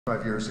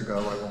5 years ago.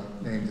 I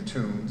won't name the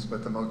tunes,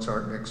 but the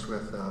Mozart mixed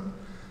with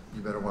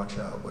You Better Watch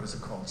Out. What is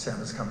it called?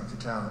 Santa's Coming to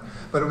Town.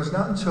 But it was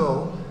not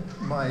until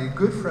my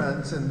good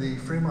friends in the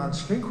Fremont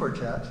String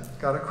Quartet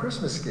got a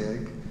Christmas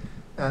gig,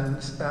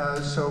 and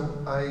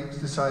so I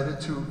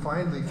decided to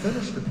finally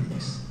finish the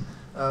piece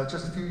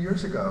just a few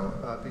years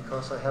ago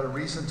because I had a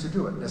reason to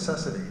do it.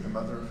 Necessity, the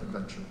mother of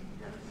invention.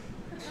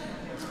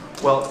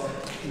 Well,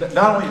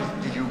 not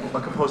only did you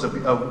compose a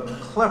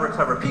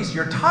clever piece,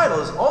 your title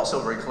is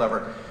also very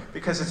clever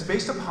because it's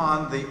based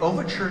upon the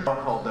overture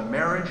called The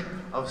Marriage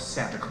of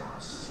Santa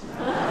Claus.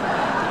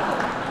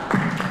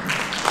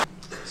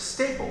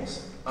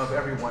 Staples of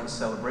everyone's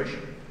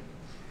celebration.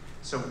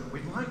 So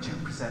we'd like to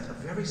present a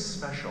very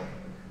special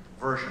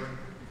version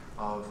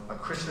of A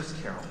Christmas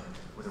Carol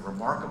with a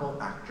remarkable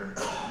actor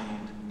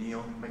named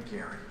Neil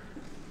McGarry.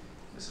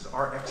 This is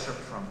our excerpt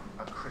from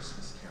A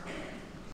Christmas Carol.